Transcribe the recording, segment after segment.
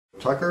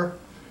Tucker,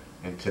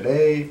 and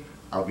today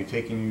I'll be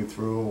taking you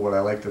through what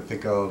I like to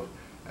think of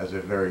as a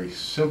very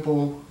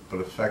simple but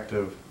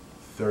effective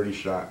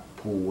 30-shot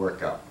pool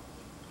workout.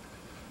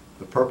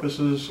 The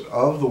purposes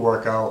of the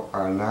workout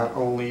are not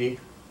only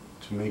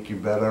to make you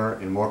better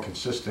and more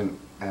consistent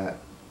at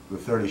the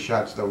 30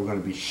 shots that we're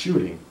going to be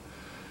shooting,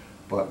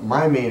 but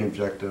my main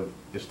objective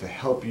is to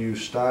help you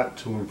start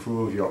to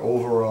improve your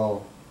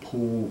overall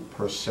pool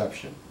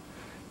perception.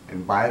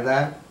 And by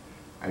that,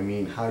 I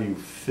mean how you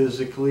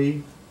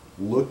physically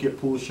look at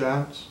pool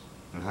shots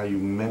and how you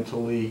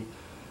mentally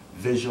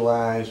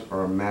visualize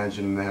or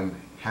imagine them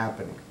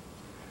happening.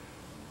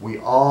 We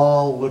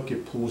all look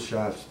at pool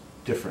shots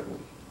differently.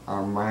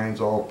 Our minds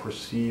all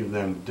perceive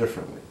them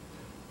differently.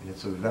 And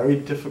it's a very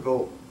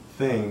difficult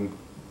thing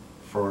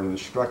for an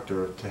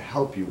instructor to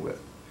help you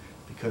with,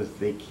 because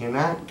they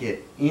cannot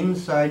get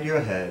inside your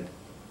head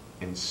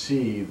and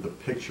see the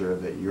picture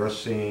that you're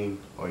seeing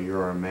or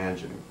you're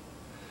imagining.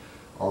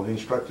 All the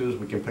instructors,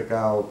 we can pick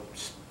out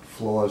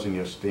flaws in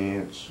your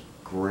stance,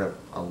 grip,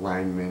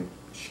 alignment,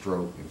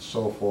 stroke, and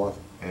so forth,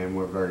 and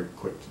we're very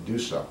quick to do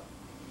so.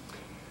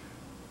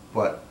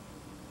 But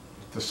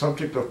the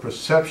subject of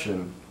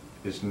perception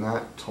is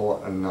not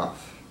taught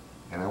enough,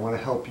 and I want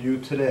to help you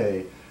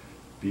today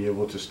be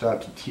able to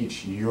start to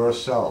teach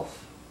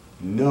yourself,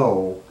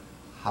 know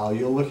how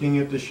you're looking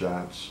at the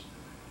shots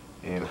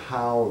and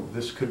how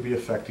this could be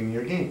affecting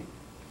your game.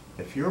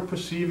 If you're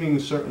perceiving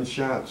certain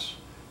shots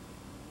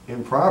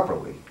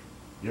improperly,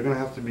 you're going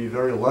to have to be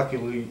very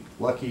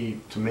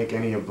lucky to make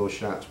any of those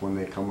shots when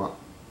they come up.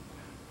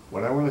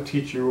 What I want to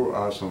teach you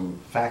are some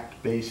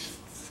fact-based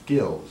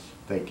skills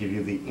that give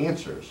you the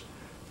answers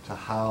to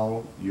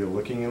how you're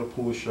looking at a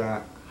pool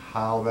shot,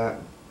 how that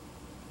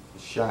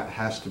shot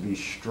has to be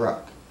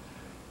struck.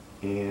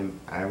 And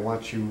I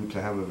want you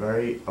to have a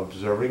very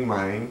observing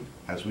mind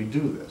as we do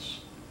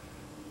this.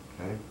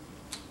 Okay?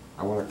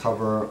 I want to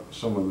cover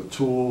some of the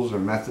tools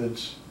and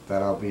methods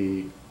that I'll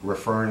be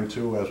referring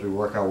to as we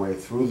work our way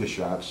through the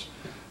shots.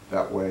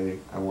 That way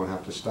I won't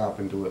have to stop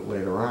and do it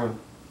later on.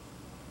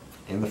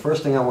 And the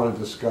first thing I want to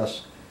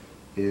discuss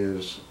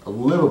is a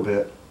little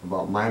bit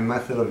about my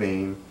method of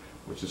aim,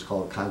 which is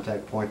called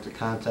contact point to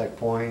contact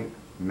point,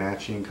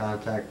 matching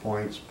contact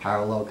points,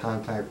 parallel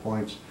contact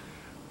points.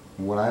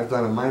 What I've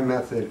done in my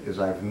method is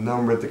I've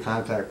numbered the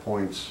contact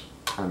points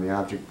on the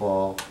object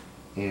ball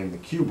and the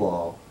cue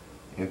ball,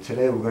 and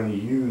today we're going to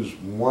use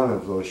one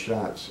of those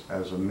shots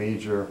as a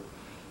major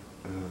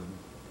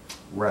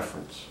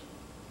reference.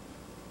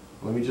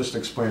 Let me just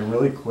explain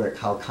really quick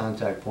how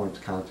contact point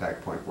to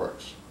contact point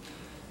works.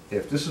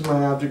 If this is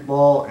my object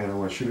ball and I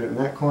want to shoot it in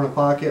that corner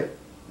pocket,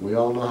 we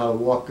all know how to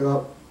walk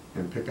up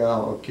and pick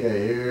out,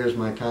 okay, here's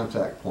my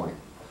contact point.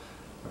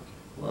 Okay.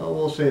 Well,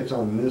 we'll say it's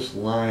on this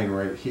line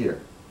right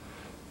here.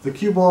 The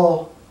cue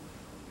ball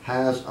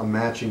has a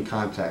matching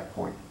contact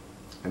point,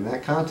 and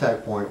that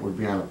contact point would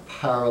be on a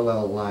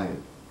parallel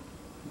line.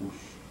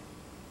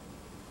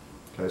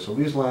 Okay, so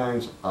these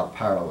lines are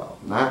parallel.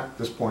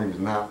 This point is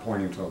not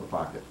pointing to the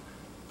pocket.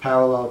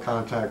 Parallel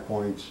contact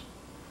points,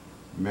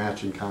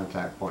 matching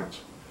contact points.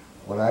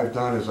 What I've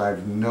done is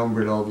I've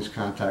numbered all these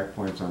contact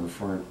points on the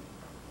front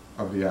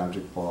of the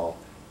object ball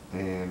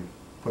and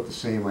put the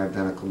same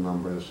identical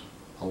numbers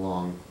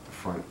along the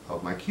front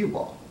of my cue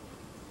ball.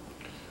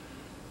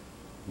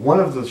 One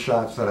of the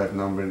shots that I've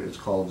numbered is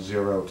called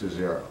 0 to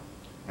 0,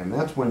 and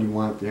that's when you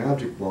want the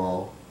object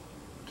ball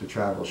to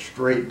travel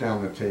straight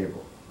down the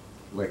table,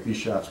 like these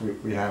shots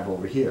we have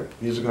over here.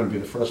 These are going to be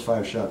the first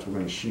 5 shots we're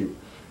going to shoot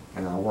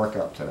in our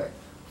workout today.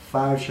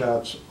 5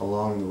 shots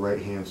along the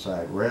right hand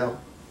side rail,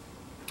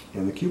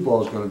 and the cue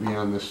ball is going to be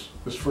on this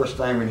first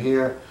diamond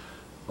here,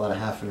 about a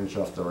 ½ inch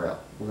off the rail.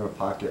 We're going to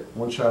pocket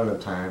one shot at a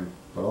time,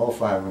 but all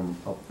 5 of them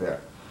up there.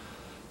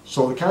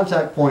 So the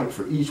contact point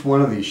for each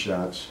one of these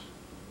shots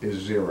is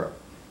 0.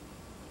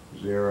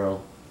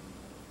 0,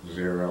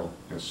 0,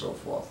 and so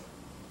forth.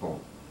 Boom.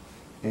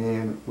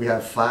 And we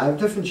have 5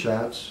 different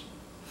shots,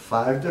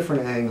 5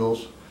 different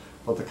angles,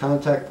 but the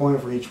contact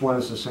point for each one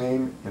is the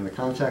same, and the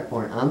contact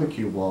point on the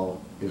cue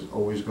ball is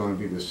always going to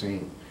be the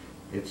same.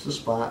 It's the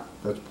spot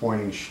that's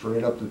pointing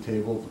straight up the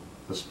table,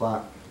 the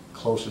spot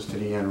closest to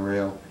the end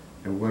rail,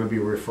 and we're going to be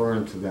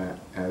referring to that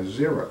as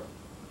 0.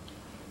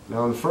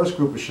 Now in the first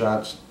group of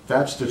shots,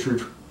 that's the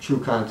true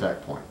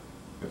contact point.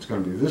 It's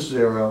going to be this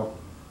 0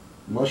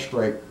 must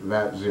strike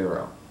that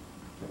 0.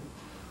 Okay.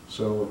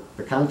 So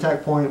the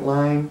contact point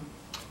line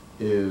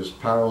is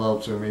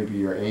parallel to maybe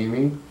your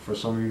aiming. For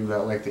some of you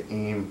that like to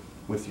aim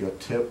with your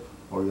tip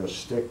or your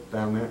stick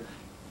down there,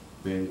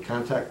 the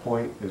contact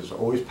point is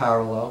always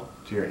parallel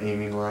to your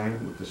aiming line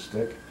with the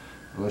stick.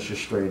 Unless you're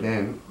straight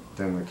in,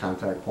 then the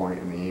contact point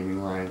and the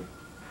aiming line,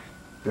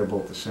 they're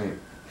both the same.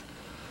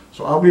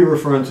 So I'll be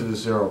referring to the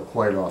 0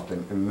 quite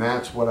often, and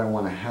that's what I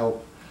want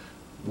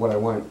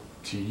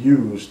to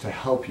use to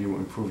help you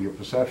improve your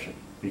perception,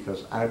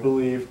 because I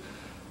believe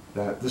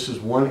that this is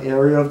one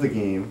area of the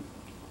game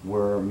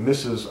where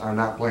misses are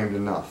not blamed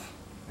enough.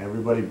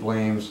 Everybody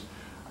blames,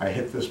 I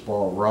hit this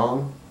ball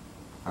wrong,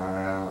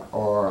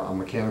 or a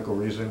mechanical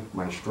reason,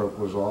 my stroke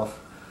was off.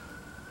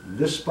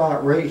 this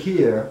spot right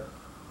here,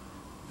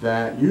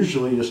 that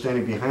usually you're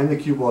standing behind the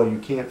cue ball, you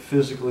can't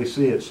physically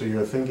see it, so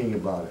you're thinking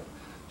about it.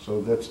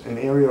 So that's an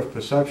area of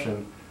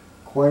perception.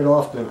 Quite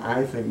often,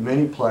 I think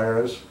many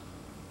players,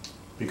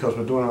 because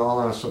we're doing it all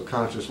on a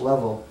subconscious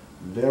level,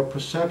 their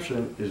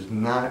perception is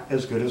not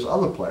as good as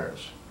other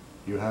players.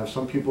 You have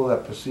some people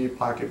that perceive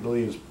pocket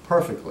billiards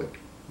perfectly,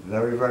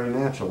 very, very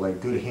natural,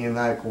 like good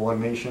hand-eye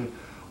coordination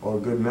or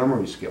good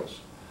memory skills.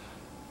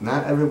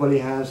 Not everybody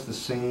has the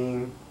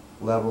same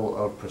level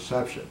of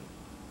perception.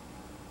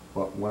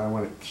 But what I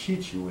want to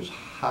teach you is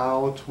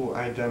how to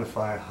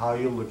identify how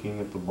you're looking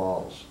at the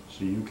balls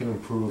so you can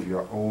improve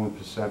your own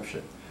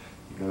perception.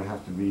 You're going to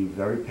have to be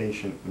very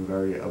patient and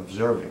very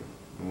observing.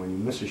 And when you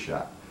miss a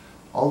shot,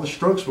 all the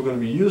strokes we're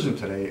going to be using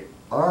today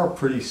are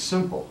pretty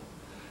simple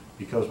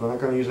because we're not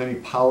going to use any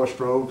power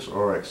strokes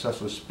or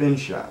excessive spin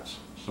shots.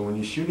 So when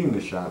you're shooting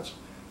the shots,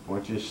 I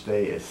want you to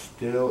stay as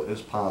still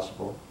as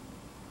possible.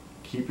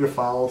 Keep your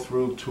follow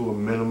through to a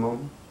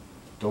minimum.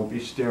 Don't be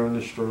steering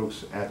the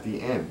strokes at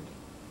the end.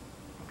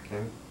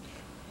 Okay.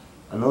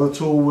 Another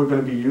tool we're going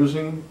to be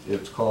using,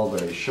 it's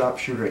called a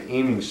sharpshooter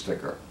aiming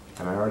sticker,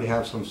 and I already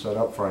have some set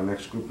up for our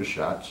next group of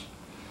shots.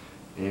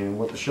 And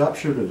what the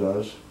sharpshooter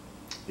does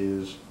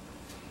is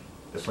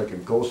it's like a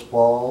ghost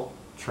ball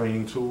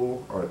training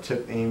tool or a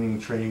tip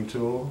aiming training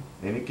tool,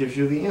 and it gives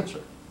you the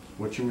answer.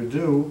 What you would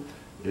do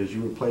is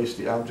you would place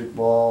the object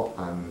ball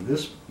on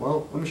this,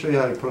 well, let me show you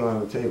how to put it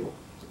on the table.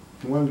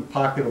 If you want to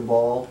pocket a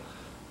ball,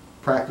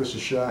 practice a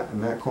shot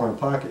in that corner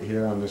pocket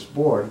here on this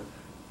board,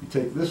 you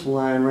take this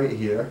line right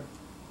here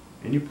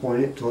and you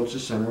point it towards the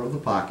center of the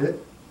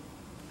pocket.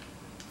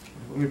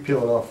 Let me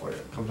peel it off for you.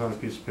 It comes on a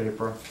piece of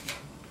paper,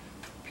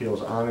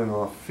 peels on and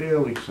off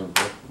fairly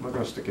simple. I'm not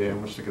going to stick it in, I'm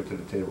going to stick it to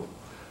the table.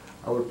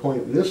 I would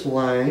point this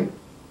line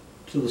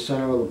to the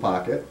center of the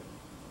pocket,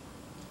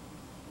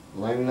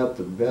 line it up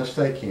the best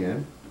I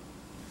can,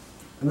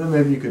 and then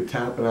maybe you could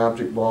tap an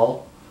object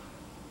ball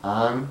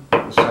on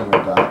the center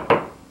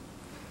dot.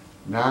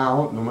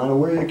 Now, no matter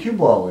where your cue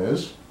ball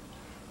is,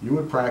 you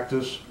would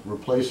practice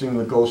replacing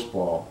the ghost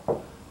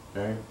ball,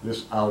 okay,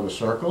 this outer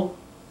circle,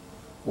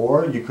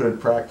 or you could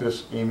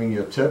practice aiming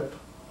your tip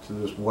to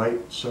this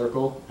white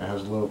circle that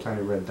has a little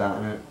tiny red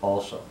dot in it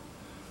also.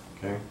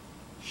 Okay,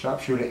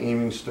 sharpshooter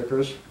aiming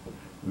stickers,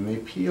 and they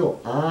peel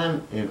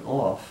on and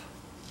off.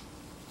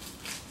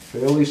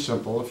 Fairly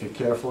simple. If you're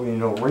careful and you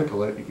don't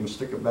wrinkle it, you can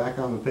stick it back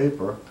on the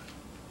paper,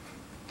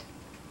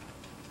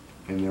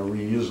 and they're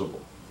reusable.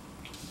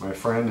 My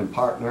friend and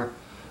partner,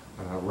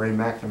 Ray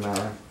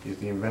McNamara, he's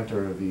the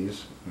inventor of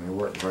these, and they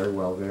work very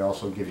well. They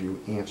also give you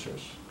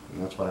answers,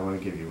 and that's what I want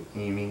to give you,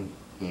 aiming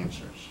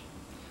answers.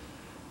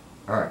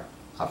 Alright,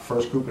 our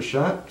first group of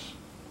shots,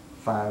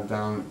 5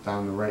 down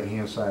the right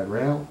hand side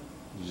rail,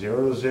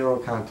 0 to 0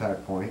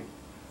 contact point.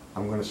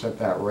 I'm going to set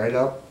that right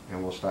up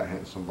and we'll start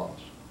hitting some balls.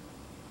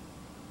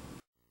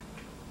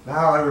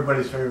 Now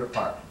everybody's favorite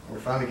part, we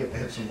finally get to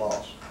hit some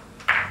balls.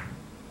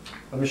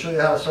 Let me show you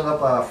how to set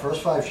up our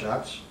first 5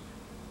 shots.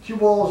 Cue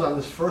balls on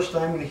this first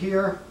diamond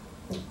here,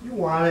 you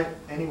want it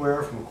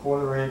anywhere from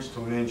 1/4 inch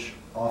to 1 inch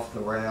off the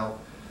rail.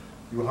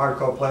 You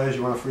hardcore players,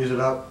 you want to freeze it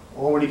up,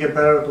 or when you get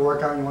better at the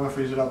workout and you want to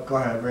freeze it up, go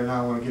ahead. Right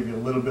now I want to give you a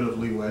little bit of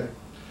leeway.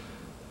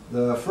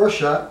 The first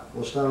shot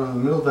will start on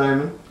the middle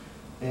diamond,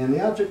 and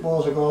the object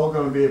balls are all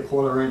going to be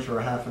 1/4 inch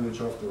or 1/2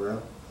 inch off the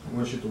rail. I'm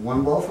going to shoot the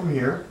 1 ball from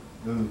here,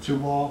 then the 2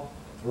 ball,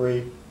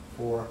 3,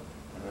 4,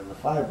 and then the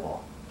 5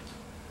 ball.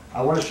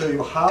 I want to show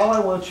you how I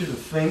want you to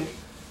think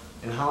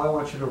and how I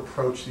want you to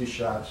approach these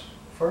shots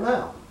for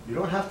now. You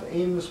don't have to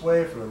aim this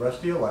way for the rest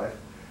of your life.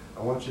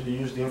 I want you to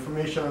use the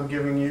information I'm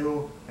giving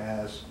you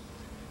as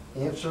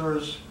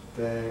answers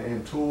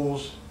and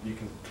tools. You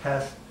can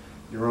test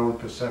your own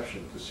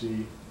perception to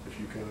see if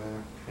you can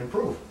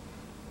improve.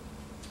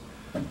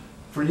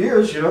 For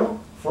years, you know,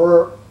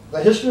 for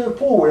the history of the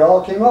pool, we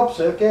all came up,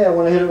 say, okay, I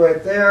want to hit it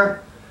right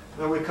there.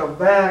 Then we come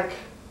back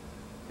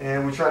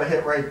and we try to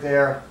hit right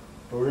there,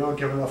 but we don't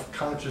give enough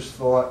conscious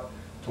thought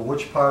to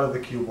which part of the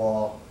cue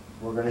ball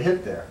we're going to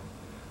hit there.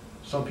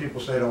 Some people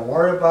say don't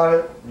worry about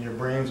it, your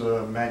brain's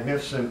a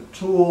magnificent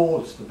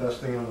tool, it's the best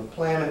thing on the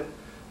planet,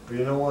 but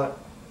you know what,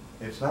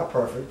 it's not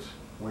perfect.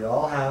 We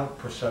all have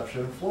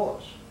perception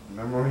flaws,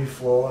 memory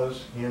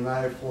flaws,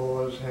 hand-eye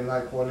flaws,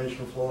 hand-eye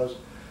coordination flaws,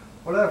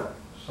 whatever.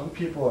 Some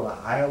people at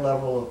a higher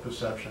level of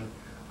perception.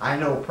 I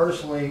know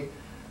personally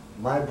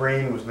my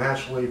brain was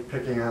naturally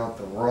picking out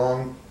the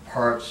wrong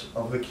parts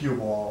of the cue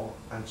ball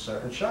on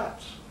certain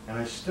shots. And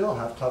I still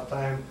have a tough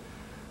time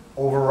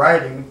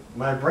overriding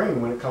my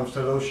brain when it comes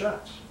to those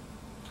shots.